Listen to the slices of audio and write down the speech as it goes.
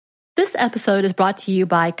This episode is brought to you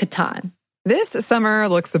by Catan. This summer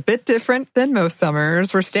looks a bit different than most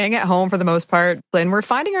summers. We're staying at home for the most part, and we're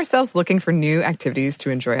finding ourselves looking for new activities to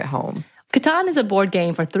enjoy at home. Catan is a board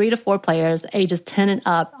game for 3 to 4 players, ages 10 and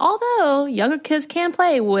up, although younger kids can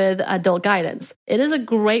play with adult guidance. It is a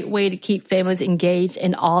great way to keep families engaged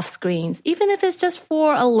and off screens, even if it's just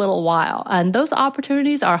for a little while. And those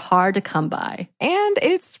opportunities are hard to come by. And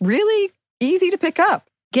it's really easy to pick up.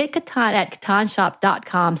 Get Catan at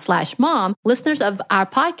catanshop.com/mom. Listeners of our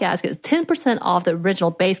podcast get 10% off the original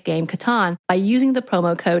base game Catan by using the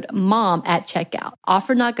promo code MOM at checkout.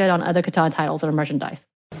 Offer not good on other Catan titles or merchandise.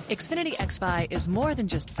 Xfinity XFi is more than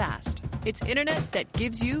just fast. It's internet that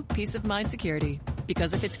gives you peace of mind security.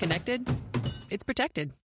 Because if it's connected, it's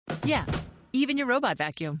protected. Yeah, even your robot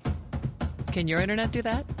vacuum. Can your internet do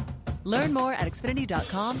that? Learn more at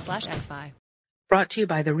xfinity.com/XFi. Brought to you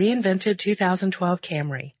by the reinvented 2012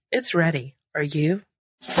 Camry. It's ready. Are you?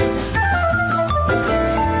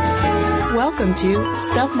 Welcome to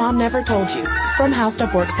Stuff Mom Never Told You from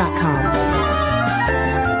HowStuffWorks.com.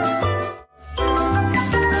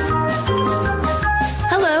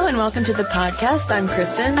 Hello and welcome to the podcast. I'm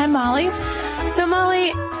Kristen. I'm Molly. So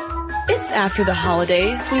Molly, it's after the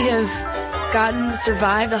holidays. We have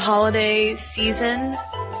survived the holiday season.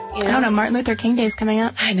 You know? I don't know, Martin Luther King Day is coming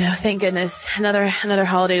up. I know, thank goodness. Another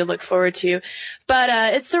holiday to look forward to. But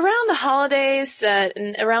it's around the holidays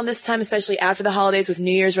and around this time, especially after the holidays with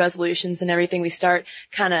New Year's resolutions and everything, we start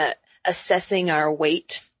kind of assessing our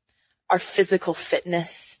weight, our physical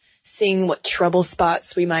fitness, seeing what trouble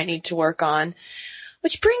spots we might need to work on.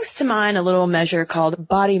 Which brings to mind a little measure called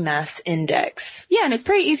body mass index. Yeah, and it's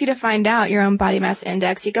pretty easy to find out your own body mass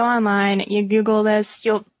index. You go online, you Google this,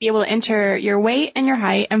 you'll be able to enter your weight and your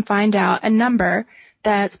height and find out a number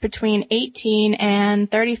that's between 18 and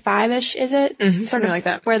 35-ish, is it? Mm-hmm, something like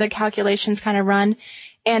that. Where the calculations kind of run.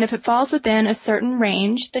 And if it falls within a certain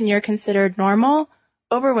range, then you're considered normal,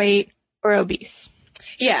 overweight, or obese.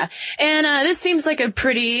 Yeah. And this seems like a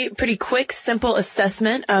pretty quick, simple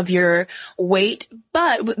assessment of your weight.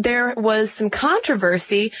 But there was some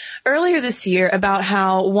controversy earlier this year about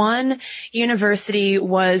how one university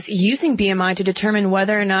was using BMI to determine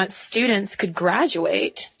whether or not students could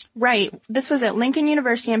graduate. Right. This was at Lincoln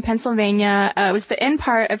University in Pennsylvania. It was the end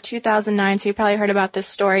part of 2009, so you probably heard about this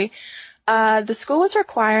story. The school was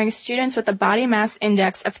requiring students with a body mass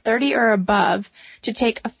index of 30 or above to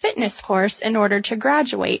take a fitness course in order to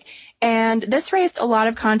graduate. And this raised a lot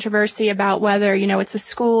of controversy about whether, it's a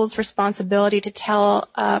school's responsibility to tell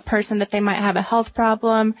a person that they might have a health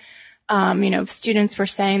problem. Students were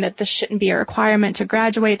saying that this shouldn't be a requirement to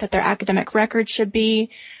graduate, that their academic record should be.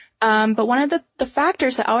 But one of the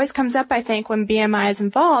factors that always comes up, I think, when BMI is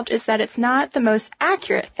involved is that it's not the most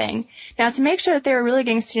accurate thing. Now, to make sure that they were really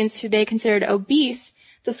getting students who they considered obese,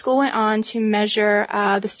 the school went on to measure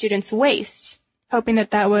the students' waist, hoping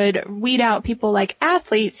that would weed out people like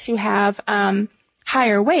athletes who have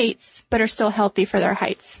higher weights but are still healthy for their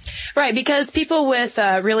heights. Right, because people with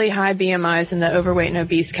really high BMIs in the overweight and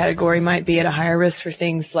obese category might be at a higher risk for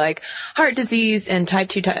things like heart disease and type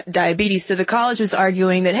 2 diabetes. So the college was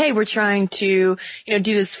arguing that, hey, we're trying to, do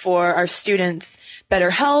this for our students'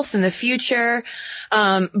 better health in the future.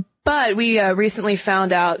 But we recently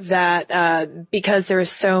found out that because there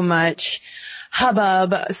was so much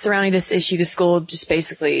hubbub surrounding this issue, the school just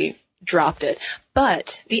basically dropped it.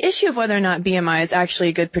 But the issue of whether or not BMI is actually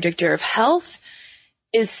a good predictor of health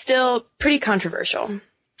is still pretty controversial.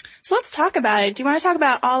 So let's talk about it. Do you want to talk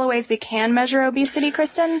about all the ways we can measure obesity,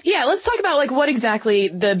 Kristen? Yeah, let's talk about what exactly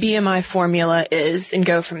the BMI formula is and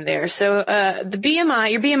go from there. So your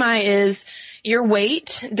BMI is your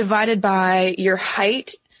weight divided by your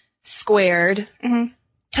height squared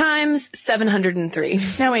times 703.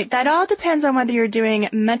 No, wait, that all depends on whether you're doing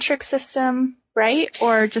metric system, right?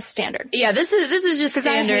 Or just standard. Yeah, this is just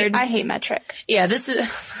standard. I hate metric. Yeah, this is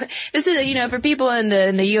for people in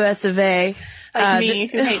the US of A. Like me,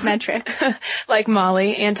 who hate metric. Like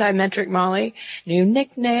Molly, anti-metric Molly. New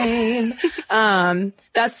nickname.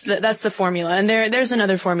 That's the formula. And there's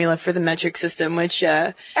another formula for the metric system, which,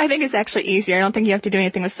 I think it's actually easier. I don't think you have to do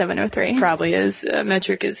anything with 703. Probably is.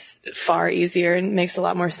 Metric is far easier and makes a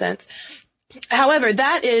lot more sense. However,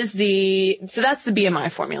 that's the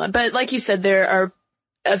BMI formula. But like you said, there are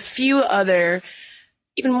a few other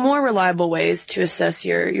even more reliable ways to assess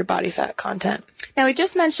your body fat content. Now, we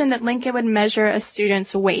just mentioned that Lincoln would measure a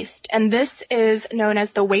student's waist, and this is known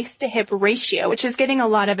as the waist-to-hip ratio, which is getting a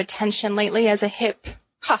lot of attention lately as a hip,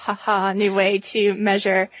 new way to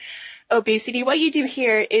measure obesity. What you do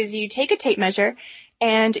here is you take a tape measure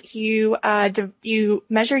and you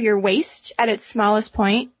measure your waist at its smallest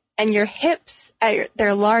point and your hips at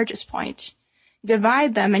their largest point.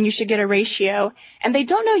 Divide them and you should get a ratio. And they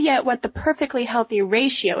don't know yet what the perfectly healthy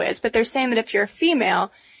ratio is, but they're saying that if you're a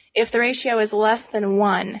female, if the ratio is less than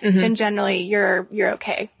 1, then generally you're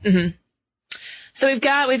okay. So we've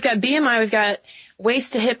got BMI, we've got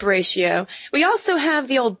waist to hip ratio. We also have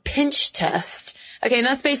the old pinch test. Okay, and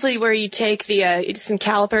that's basically where you take some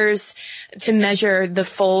calipers to measure the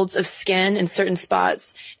folds of skin in certain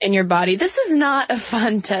spots in your body. This is not a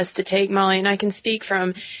fun test to take, Molly, and I can speak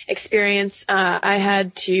from experience. I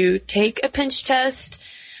had to take a pinch test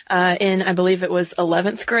in, I believe it was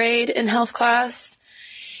 11th grade in health class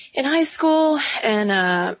in high school,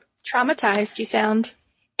 and Traumatized, you sound.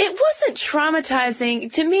 It wasn't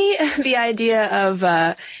traumatizing. To me, the idea of,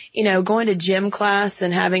 going to gym class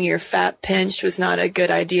and having your fat pinched was not a good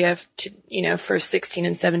idea for 16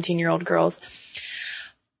 and 17-year-old girls.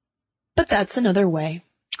 But that's another way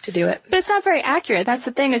to do it. But it's not very accurate. That's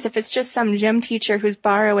the thing, is if it's just some gym teacher who's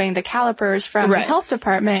borrowing the calipers from the health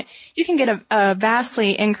department, you can get a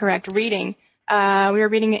vastly incorrect reading. We were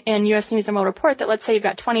reading in U.S. News and World Report that let's say you've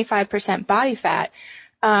got 25% body fat.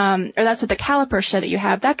 Or that's what the calipers show that you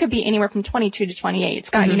have. That could be anywhere from 22 to 28.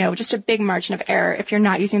 It's got, just a big margin of error if you're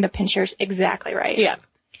not using the pinchers exactly right. Yeah.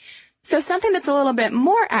 So something that's a little bit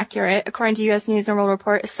more accurate, according to U.S. News and World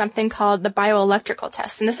Report, is something called the bioelectrical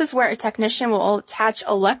test. And this is where a technician will attach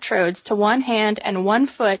electrodes to one hand and one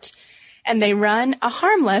foot, and they run a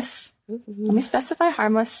harmless, let me specify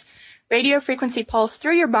harmless, radio frequency pulse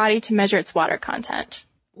through your body to measure its water content.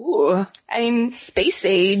 Ooh. I mean, space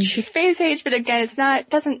age, but again,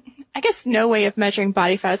 I guess no way of measuring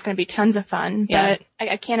body fat is going to be tons of fun, but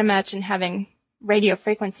I can't imagine having radio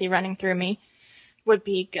frequency running through me would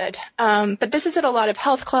be good. But this is at a lot of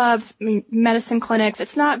health clubs, medicine clinics.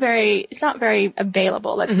 It's not very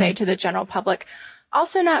available, let's say, to the general public.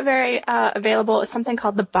 Also not very available is something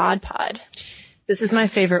called the bod pod. This is my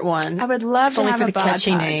favorite one. I would love to have for a the bod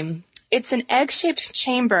catchy pod. name. It's an egg-shaped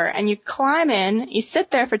chamber, and you climb in, you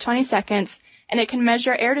sit there for 20 seconds, and it can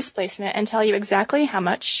measure air displacement and tell you exactly how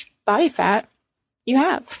much body fat you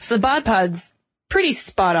have. So the bod pod's pretty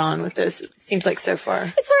spot on with this, it seems like so far.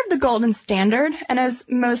 It's sort of the golden standard, and as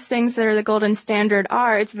most things that are the golden standard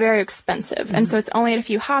are, it's very expensive. And so it's only at a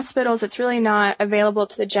few hospitals. It's really not available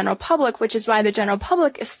to the general public, which is why the general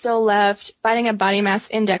public is still left finding a body mass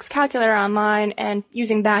index calculator online and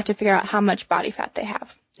using that to figure out how much body fat they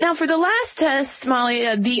have. Now, for the last test,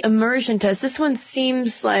 Molly, the immersion test, this one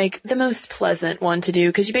seems like the most pleasant one to do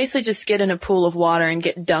because you basically just get in a pool of water and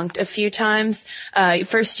get dunked a few times.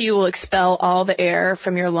 First, you will expel all the air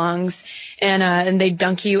from your lungs, and they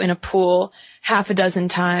dunk you in a pool half a dozen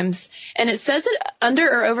times. And it says it under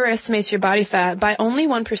or overestimates your body fat by only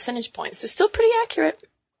 1 percentage point, so still pretty accurate.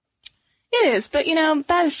 It is, but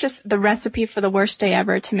that is just the recipe for the worst day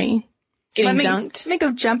ever to me. Getting dunked. Let me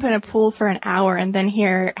go jump in a pool for an hour and then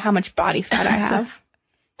hear how much body fat I have.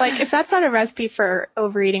 Like, if that's not a recipe for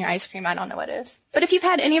overeating ice cream, I don't know what is. But if you've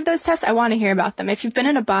had any of those tests, I want to hear about them. If you've been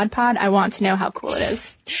in a bod pod, I want to know how cool it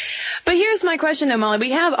is. But here's my question, though, Molly.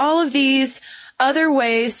 We have all of these other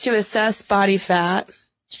ways to assess body fat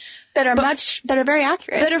that are very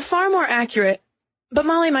accurate. That are far more accurate. But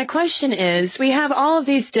Molly, my question is, we have all of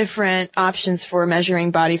these different options for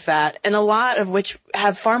measuring body fat, and a lot of which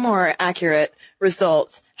have far more accurate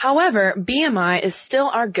results. However, BMI is still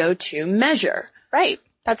our go-to measure. Right.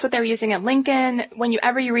 That's what they're using at Lincoln.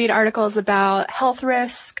 Whenever you read articles about health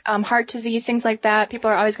risk, heart disease, things like that, people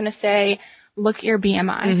are always going to say, look at your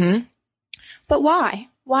BMI. But why?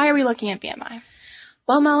 Why are we looking at BMI?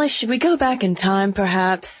 Well, Molly, should we go back in time,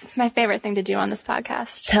 perhaps? It's my favorite thing to do on this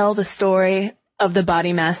podcast. Tell the story of the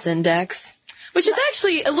body mass index, which is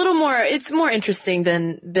actually it's more interesting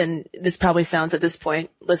than this probably sounds at this point,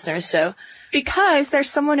 listeners. So, because there's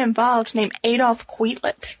someone involved named Adolf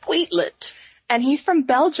Quetelet, and he's from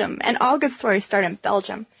Belgium, and all good stories start in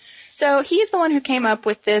Belgium. So he's the one who came up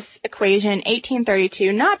with this equation,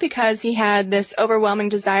 1832, not because he had this overwhelming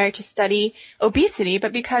desire to study obesity,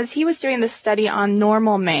 but because he was doing this study on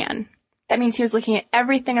normal man. That means he was looking at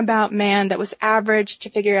everything about man that was average to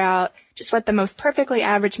figure out just what the most perfectly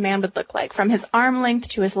average man would look like, from his arm length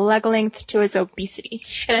to his leg length to his obesity.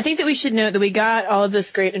 And I think that we should note that we got all of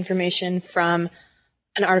this great information from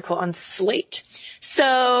an article on Slate.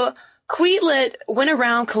 So Quetelet went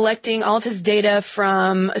around collecting all of his data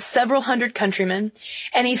from several hundred countrymen,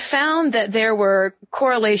 and he found that there were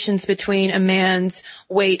correlations between a man's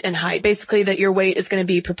weight and height. Basically, that your weight is going to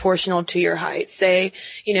be proportional to your height. Say,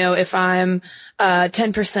 if I'm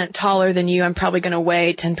 10% taller than you, I'm probably going to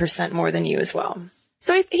weigh 10% more than you as well.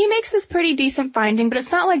 So he makes this pretty decent finding, but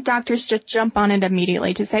it's not like doctors just jump on it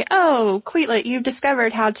immediately to say, oh, Queetlet, you've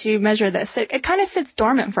discovered how to measure this. It kind of sits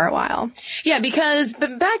dormant for a while. Yeah, because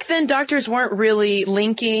back then doctors weren't really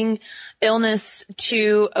linking illness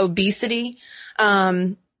to obesity.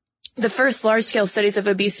 The first large-scale studies of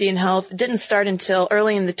obesity and health didn't start until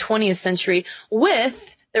early in the 20th century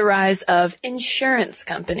with the rise of insurance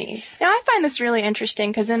companies. Now, I find this really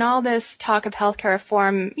interesting because in all this talk of healthcare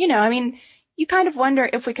reform, you kind of wonder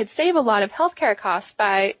if we could save a lot of healthcare costs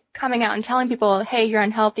by coming out and telling people, hey, you're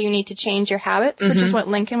unhealthy, you need to change your habits, which is what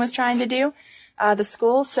Lincoln was trying to do, the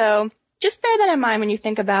school. So just bear that in mind when you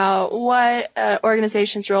think about what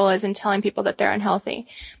organization's role is in telling people that they're unhealthy.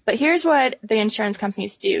 But here's what the insurance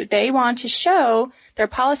companies do. They want to show their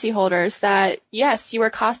policyholders that, yes, you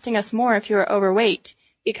are costing us more if you are overweight,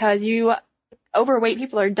 because overweight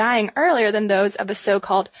people are dying earlier than those of a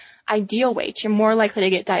so-called ideal weight. You're more likely to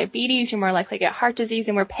get diabetes, you're more likely to get heart disease,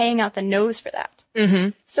 and we're paying out the nose for that.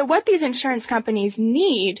 So what these insurance companies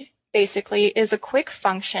need, basically, is a quick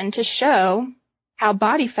function to show how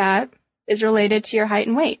body fat is related to your height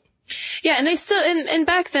and weight. Yeah, and they still, and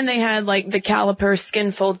back then they had like the caliper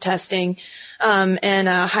skin fold testing, and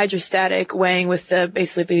hydrostatic weighing with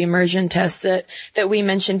basically the immersion tests that we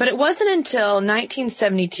mentioned. But it wasn't until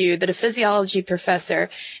 1972 that a physiology professor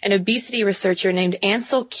and obesity researcher named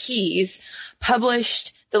Ansel Keys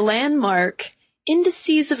published the landmark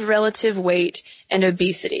Indices of Relative Weight and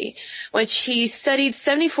Obesity, which he studied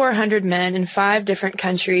 7,400 men in 5 different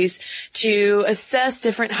countries to assess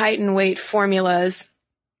different height and weight formulas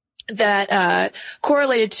that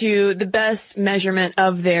correlated to the best measurement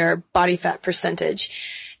of their body fat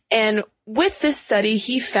percentage. And with this study,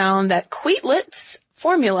 he found that Queetlet's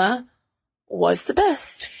formula was the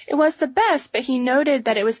best. It was the best, but he noted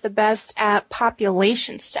that it was the best at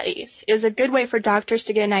population studies. It was a good way for doctors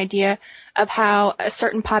to get an idea of how a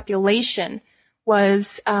certain population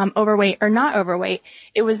was overweight or not overweight.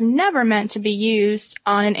 It was never meant to be used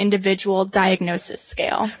on an individual diagnosis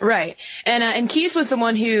scale. Right. And Keys was the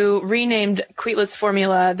one who renamed Queetlet's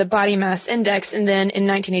formula the body mass index. And then in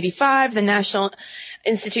 1985, the National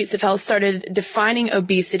Institutes of Health started defining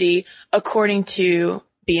obesity according to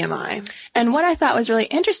BMI. And what I thought was really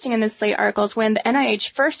interesting in this Slate article is when the NIH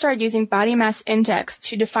first started using body mass index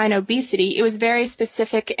to define obesity, it was very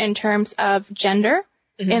specific in terms of gender,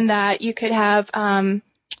 in that you could have a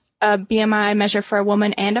BMI measure for a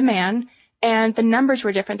woman and a man, and the numbers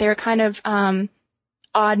were different. They were kind of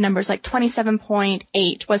odd numbers, like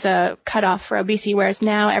 27.8 was a cutoff for obesity, whereas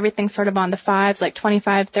now everything's sort of on the fives, like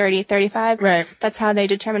 25, 30, 35. Right. That's how they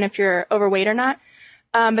determine if you're overweight or not.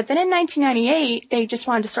 But then in 1998, they just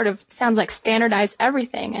wanted to sort of sound like standardize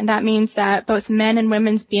everything. And that means that both men and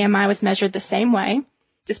women's BMI was measured the same way,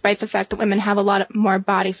 despite the fact that women have a lot more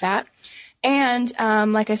body fat. And,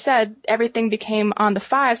 like I said, everything became on the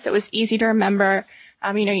 5, so it was easy to remember.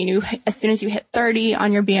 You knew as soon as you hit 30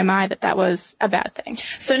 on your BMI that was a bad thing.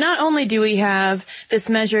 So not only do we have this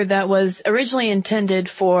measure that was originally intended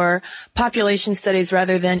for population studies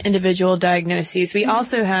rather than individual diagnoses, we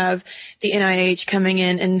also have the NIH coming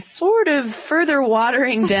in and sort of further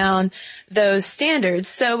watering down those standards.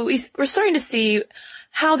 So we're starting to see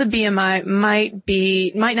how the BMI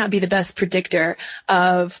might not be the best predictor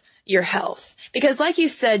of your health. Because like you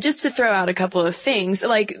said, just to throw out a couple of things,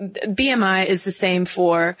 like BMI is the same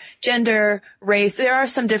for gender, race. There are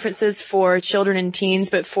some differences for children and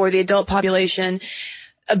teens, but for the adult population,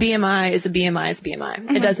 a BMI is a BMI is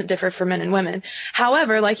BMI. It doesn't differ for men and women.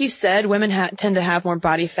 However, like you said, women tend to have more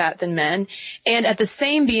body fat than men. And at the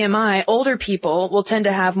same BMI, older people will tend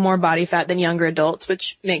to have more body fat than younger adults,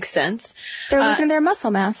 which makes sense. They're losing their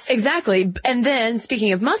muscle mass. Exactly. And then,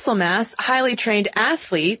 speaking of muscle mass, highly trained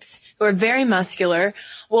athletes who are very muscular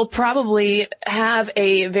will probably have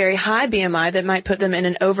a very high BMI that might put them in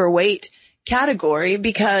an overweight category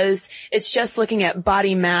because it's just looking at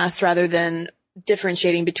body mass rather than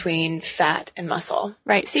differentiating between fat and muscle.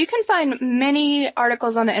 Right. So you can find many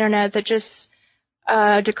articles on the internet that just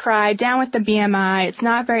decry down with the BMI. It's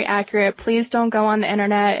not very accurate. Please don't go on the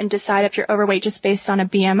internet and decide if you're overweight just based on a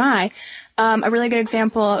BMI. A really good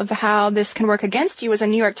example of how this can work against you was a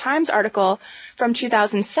New York Times article from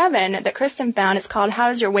 2007 that Kristen found. It's called How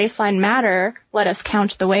Does Your Waistline Matter? Let Us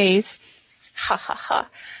Count the Ways. Ha ha ha.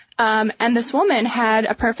 And this woman had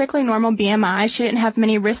a perfectly normal BMI. She didn't have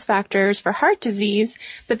many risk factors for heart disease,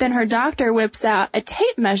 but then her doctor whips out a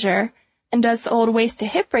tape measure and does the old waist to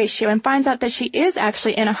hip ratio and finds out that she is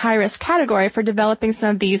actually in a high risk category for developing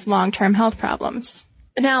some of these long-term health problems.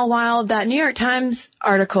 Now, while that New York Times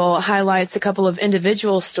article highlights a couple of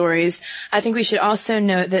individual stories, I think we should also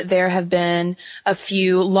note that there have been a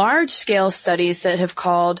few large-scale studies that have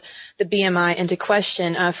called the BMI into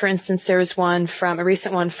question. For instance, there was a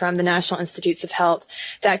recent one from the National Institutes of Health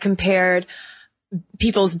that compared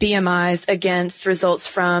people's BMIs against results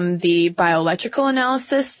from the bioelectrical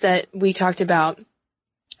analysis that we talked about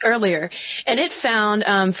earlier. And it found,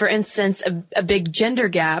 for instance, a big gender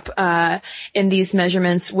gap, in these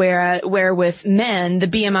measurements where with men, the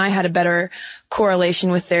BMI had a better correlation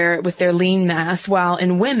with their lean mass, while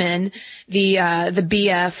in women, the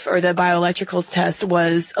BF or the bioelectrical test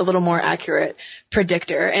was a little more accurate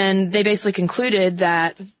predictor. And they basically concluded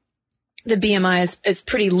that the BMI is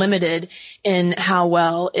pretty limited in how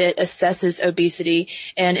well it assesses obesity.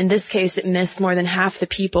 And in this case, it missed more than half the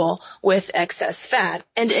people with excess fat.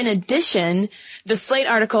 And in addition, the Slate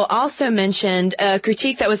article also mentioned a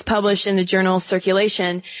critique that was published in the journal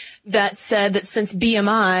Circulation that said that since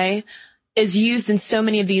BMI is used in so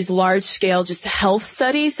many of these large scale just health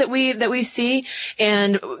studies that we see,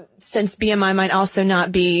 and since BMI might also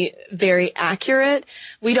not be very accurate,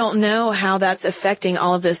 we don't know how that's affecting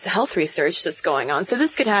all of this health research that's going on. So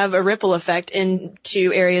this could have a ripple effect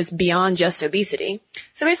into areas beyond just obesity.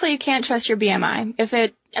 So basically you can't trust your BMI.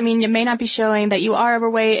 It may not be showing that you are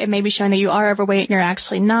overweight. It may be showing that you are overweight and you're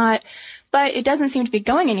actually not. But it doesn't seem to be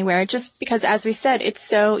going anywhere just because, as we said, it's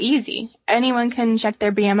so easy. Anyone can check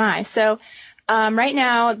their BMI. So right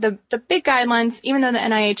now, the big guidelines, even though the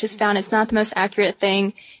NIH has found it's not the most accurate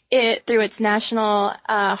thing, it, through its National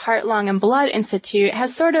Heart, Lung, and Blood Institute,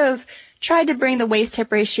 has sort of tried to bring the waist-hip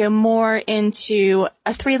ratio more into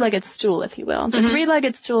a three-legged stool, if you will. The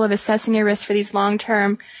three-legged stool of assessing your risk for these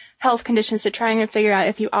long-term health conditions to trying to figure out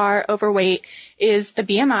if you are overweight is the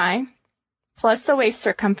BMI, plus the waist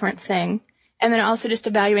circumferencing, and then also just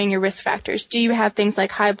evaluating your risk factors. Do you have things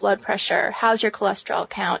like high blood pressure? How's your cholesterol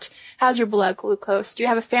count? How's your blood glucose? Do you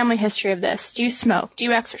have a family history of this? Do you smoke? Do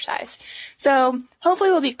you exercise? So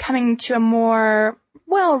hopefully we'll be coming to a more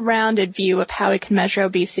well-rounded view of how we can measure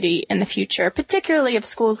obesity in the future, particularly if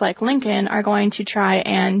schools like Lincoln are going to try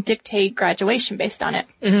and dictate graduation based on it.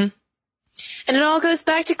 Mm-hmm. And it all goes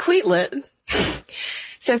back to Queetlet.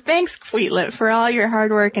 So thanks, Queetlet, for all your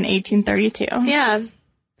hard work in 1832. Yeah.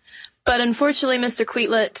 But unfortunately, Mr.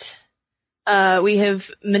 Queetlet, we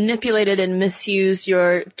have manipulated and misused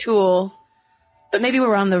your tool, but maybe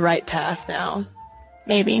we're on the right path now.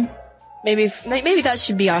 Maybe that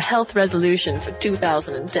should be our health resolution for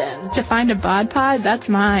 2010. To find a bod pod, that's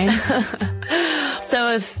mine.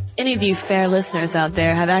 So if any of you fair listeners out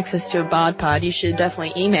there have access to a bod pod, you should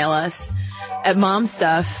definitely email us at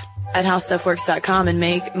momstuff@howstuffworks.com and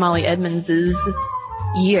make Molly Edmonds'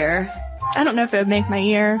 year. I don't know if it would make my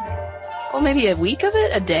year. Well, maybe a week of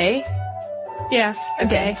it? A day? Yeah, a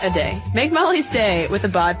day. Make Molly's day with a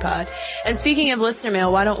bod pod. And speaking of listener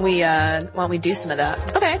mail, why don't we do some of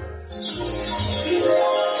that? Okay.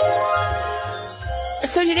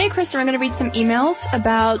 So today, Kristen, we're going to read some emails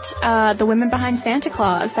about the Women Behind Santa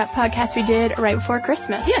Claus, that podcast we did right before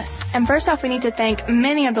Christmas. Yes. And first off, we need to thank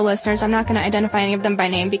many of the listeners. I'm not going to identify any of them by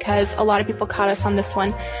name because a lot of people caught us on this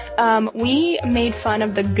one. We made fun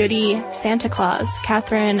of the Goody Santa Claus,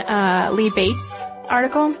 Catherine Lee Bates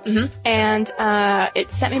article, and it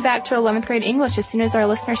sent me back to 11th grade English as soon as our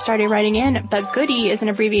listeners started writing in. But Goody is an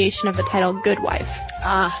abbreviation of the title Good Wife.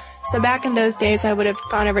 So back in those days, I would have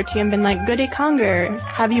gone over to you and been like, Goody Conger,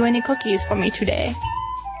 have you any cookies for me today?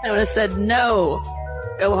 I would have said, no,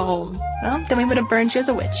 go home. Well, then we would have burned you as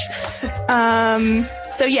a witch.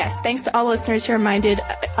 So yes, thanks to all listeners who reminded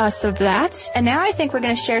us of that. And now I think we're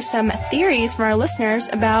going to share some theories from our listeners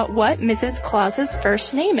about what Mrs. Claus's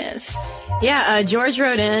first name is. Yeah, George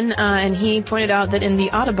wrote in, and he pointed out that in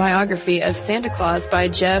the autobiography of Santa Claus by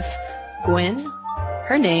Jeff Gwynne,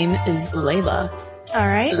 her name is Layla. All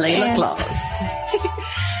right. Layla Claus.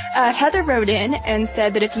 Heather wrote in and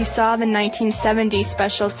said that if you saw the 1970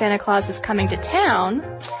 special Santa Claus is Coming to Town,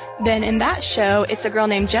 then in that show, it's a girl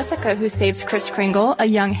named Jessica who saves Kris Kringle, a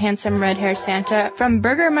young, handsome, red-haired Santa, from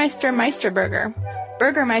Burgermeister Meisterburger.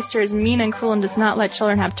 Burgermeister is mean and cruel and does not let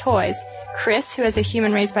children have toys. Kris, who is a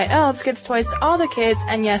human raised by elves, gives toys to all the kids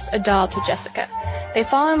and, yes, a doll to Jessica. They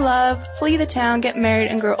fall in love, flee the town, get married,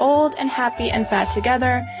 and grow old and happy and fat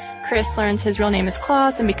together. Kris learns his real name is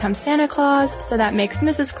Claus and becomes Santa Claus, so that makes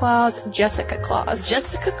Mrs. Claus Jessica Claus.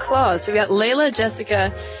 Jessica Claus. We got Layla,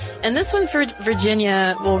 Jessica, and this one for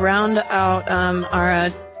Virginia will round out our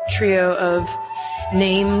trio of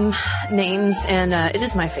names, and it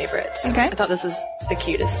is my favorite. Okay. I thought this was the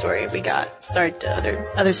cutest story we got. Sorry to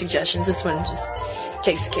other suggestions. This one just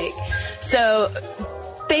takes the cake. So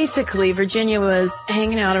basically, Virginia was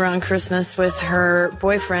hanging out around Christmas with her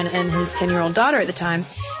boyfriend and his 10-year-old daughter at the time,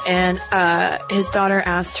 and his daughter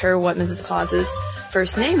asked her what Mrs. Claus's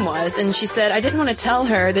first name was, and she said, I didn't want to tell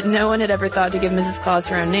her that no one had ever thought to give Mrs. Claus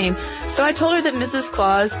her own name, so I told her that Mrs.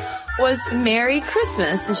 Claus was Merry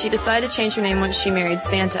Christmas, and she decided to change her name once she married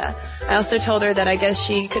Santa. I also told her that I guess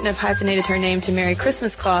she couldn't have hyphenated her name to Merry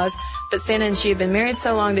Christmas Claus, but Santa and she had been married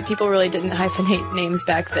so long that people really didn't hyphenate names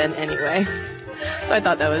back then anyway. So I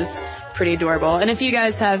thought that was pretty adorable. And if you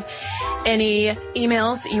guys have any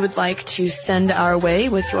emails you would like to send our way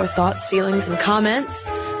with your thoughts, feelings, and comments,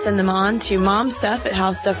 send them on to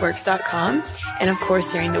momstuff@howstuffworks.com. And of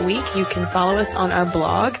course, during the week, you can follow us on our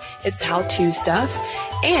blog. It's How To Stuff.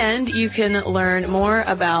 And you can learn more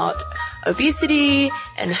about obesity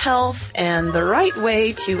and health and the right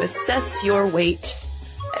way to assess your weight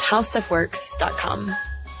at howstuffworks.com.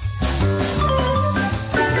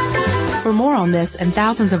 For more on this and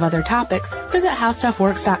thousands of other topics, visit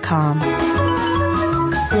howstuffworks.com.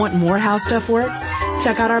 Want more How Stuff Works?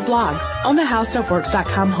 Check out our blogs on the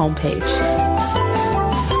howstuffworks.com homepage.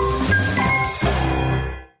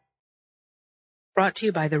 Brought to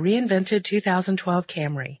you by the reinvented 2012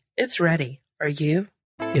 Camry. It's ready. Are you?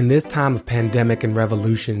 In this time of pandemic and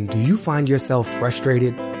revolution, do you find yourself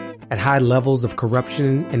frustrated at high levels of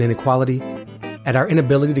corruption and inequality, at our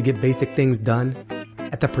inability to get basic things done,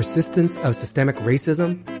 at the persistence of systemic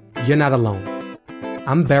racism? You're not alone.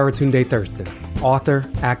 I'm Baratunde Thurston, author,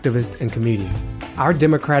 activist, and comedian. Our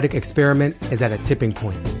democratic experiment is at a tipping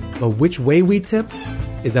point, but which way we tip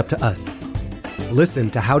is up to us. Listen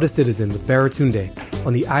to How to Citizen with Baratunde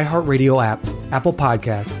on the iHeartRadio app, Apple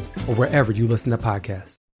Podcasts, or wherever you listen to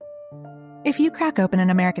podcasts. If you crack open an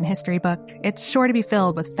American history book, it's sure to be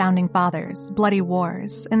filled with founding fathers, bloody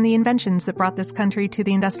wars, and the inventions that brought this country to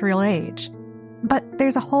the industrial age. But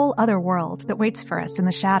there's a whole other world that waits for us in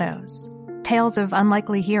the shadows. Tales of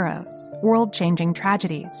unlikely heroes, world-changing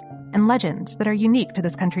tragedies, and legends that are unique to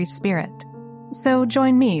this country's spirit. So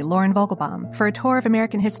join me, Lauren Vogelbaum, for a tour of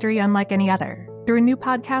American history unlike any other, through a new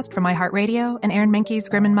podcast from iHeartRadio and Aaron Mahnke's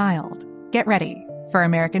Grim and Mild. Get ready for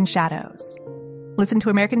American Shadows. Listen to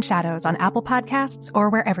American Shadows on Apple Podcasts or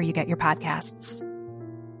wherever you get your podcasts.